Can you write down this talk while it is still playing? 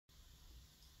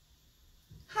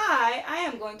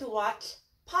am going to watch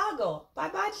Paagal by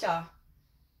Badshah.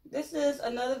 This is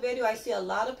another video I see a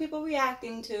lot of people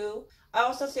reacting to. I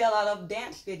also see a lot of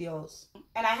dance videos.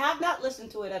 And I have not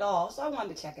listened to it at all, so I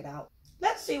wanted to check it out.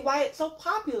 Let's see why it's so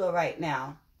popular right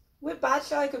now. With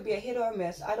Badshah, it could be a hit or a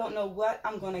miss. I don't know what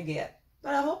I'm going to get.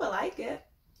 But I hope I like it.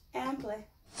 And play.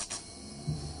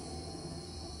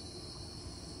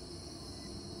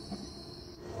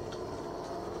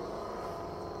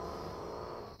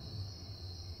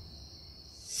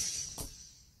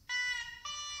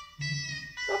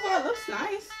 So far, it looks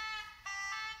nice.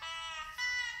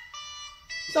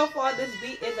 So far, this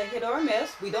beat is a hit or a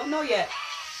miss. We don't know yet.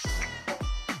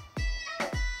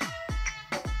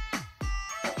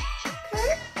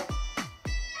 Okay.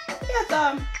 Yes,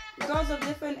 girls of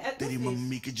different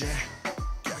ethnicities.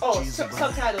 Oh,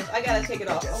 subtitles. I gotta take it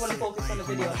off. I want to focus on the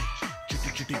video.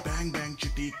 चिटी bang bang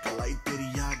चिटी कलाई तेरी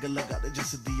आग लगा दे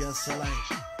जैसे दिया सलाई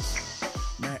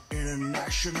मैं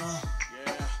international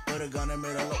पर गाने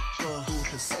मेरा लोको तू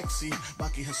है sexy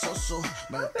बाकी है so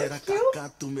मैं तेरा काका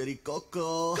तू मेरी कोको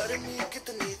गर्मी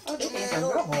कितनी तुझमें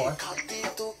रोटी खाती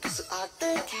तू किस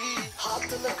आटे की हाथ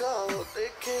लगाओ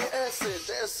देखे ऐसे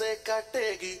जैसे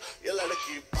काटेगी ये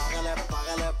लड़की पागल है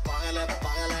पागल है पागल है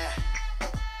पागल है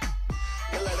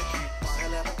ये लड़की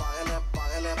पागल है पागल है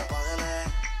पागल है पागल है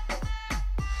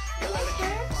ये लड़की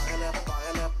पागल है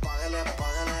पागल है पागल है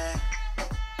पागल है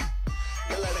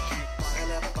ये लड़की पागल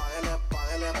है पागल है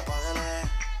पागल है पागल है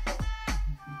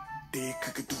देख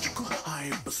के तुझको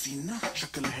आए पसीना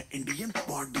शक्ल है इंडियन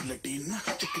बॉडी लटीना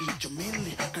चिकनी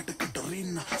चमेली कट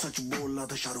कटरीना सच बोला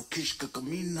था शाहरुख इश्क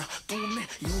कमीना तूने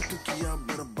यूं तो किया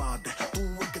बर्बाद है तू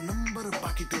एक नंबर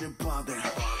बाकी तेरे बाद है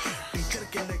टीचर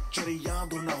के लेक्चर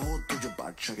याद हो ना हो तुझे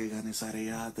बादशाह के गाने सारे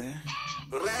याद है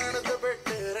रहने दे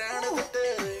बेटे रहने दे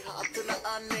तेरे हाथ न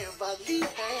आने वाली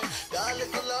है गाल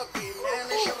गुलाबी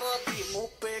मैंने शराबी मुंह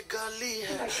पे गाली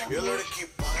है ये लड़की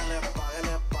पागल है पागल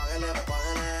है पागल है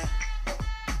पागल है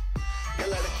ये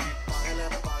लड़की पागल है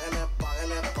पागल है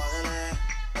पागल है पागल है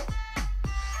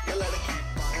ये लड़की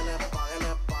पागल है पागल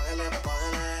है पागल है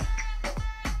पागल है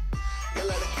ये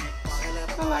लड़की पागल है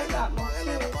पागल है पागल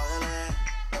है पागल है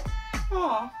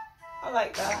Oh, I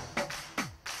like that.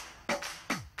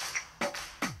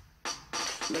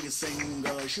 Like a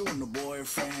singer, she want a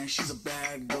boyfriend. She's a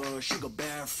bad girl, she got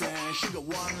bad friends. She got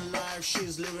one life,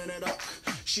 she's living it up.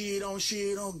 She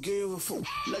don't give a fuck.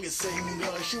 Like a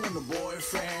singer, she want a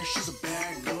boyfriend. She's a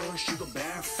bad girl, she got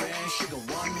bad friends. She got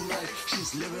one life,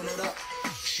 she's living it up.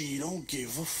 She don't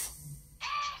give a fuck.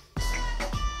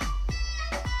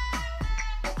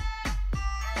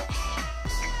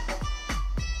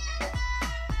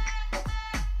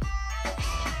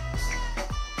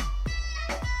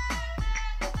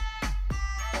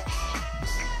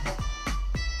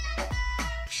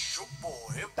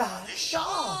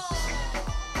 Badshah.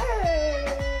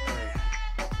 Hey.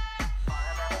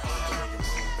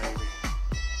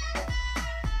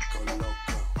 Go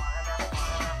loco,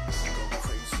 go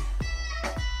crazy,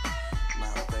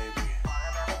 my baby.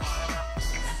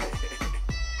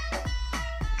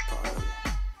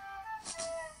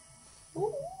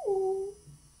 Ooh.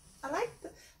 I like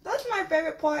that's my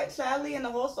favorite part, sadly, in the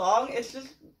whole song. It's just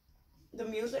the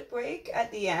music break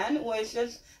at the end where it's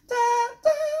just da, da,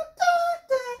 da,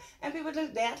 da, and people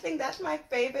just dancing. That's my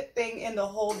favorite thing in the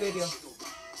whole video.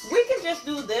 We can just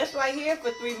do this right here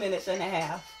for 3.5 minutes.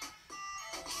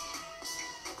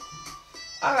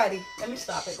 Alrighty, let me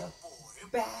stop it though.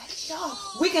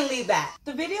 Badshah. We can leave that.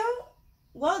 The video,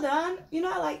 well done. You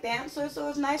know I like dancers, so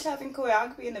it's nice having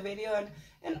choreography in the video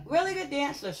and really good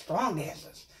dancers, strong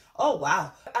dancers. Oh,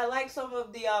 wow. I like some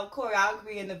of the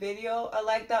choreography in the video. I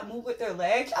like that move with their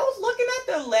legs. I was looking at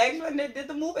their legs when they did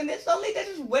the move, and then suddenly they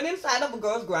just went inside of a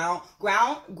girl's groin.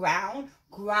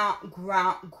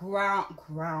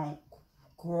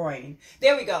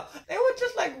 There we go. They were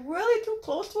just like really too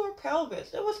close to her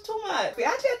pelvis. It was too much.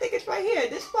 Actually, I think it's right here.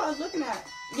 This spot I was looking at.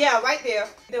 Yeah, right there.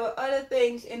 There were other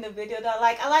things in the video that I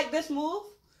like. I like this move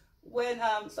when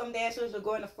some dancers will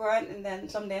go in the front and then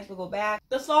some dancers will go back.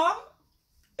 The song,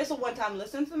 it's a one-time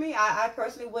listen for me. I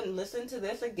personally wouldn't listen to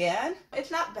this again. It's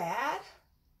not bad.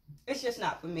 It's just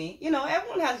not for me. You know,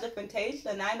 everyone has different tastes,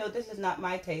 and I know this is not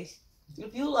my taste.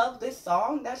 If you love this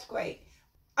song, that's great.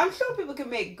 I'm sure people can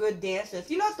make good dances.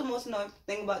 You know what's the most annoying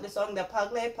thing about this song? That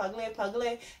pagle, pagle,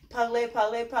 pagle, pagle,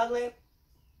 pagle, pagle.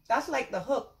 That's like the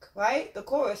hook, right? The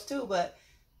chorus too, but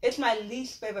it's my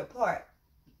least favorite part.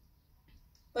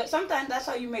 But sometimes that's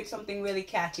how you make something really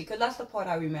catchy, because that's the part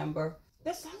I remember.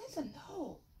 This song is a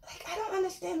no. Like, I don't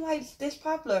understand why it's this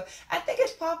popular. I think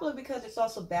it's popular because it's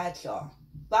also Badshah.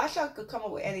 Badshah could come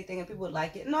up with anything and people would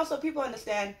like it. And also people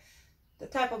understand the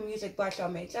type of music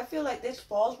Badshah makes. I feel like this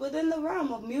falls within the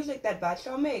realm of music that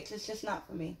Badshah makes. It's just not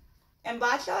for me. And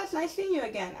Badshah, it's nice seeing you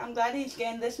again. I'm glad he's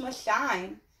getting this much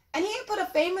shine. And he ain't put a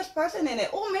famous person in it.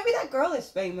 Oh, maybe that girl is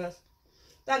famous.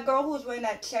 That girl who was wearing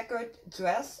that checkered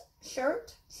dress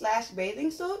shirt /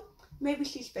 bathing suit. Maybe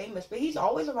she's famous. But he's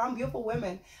always around beautiful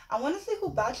women. I want to see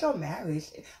who Badshah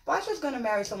marries. Badshah's going to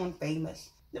marry someone famous.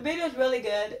 The video is really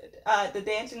good. The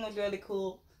dancing was really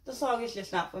cool. The song is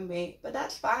just not for me. But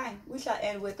that's fine. We shall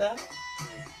end with a...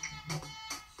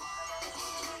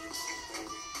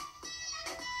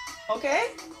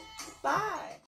 Okay? Bye.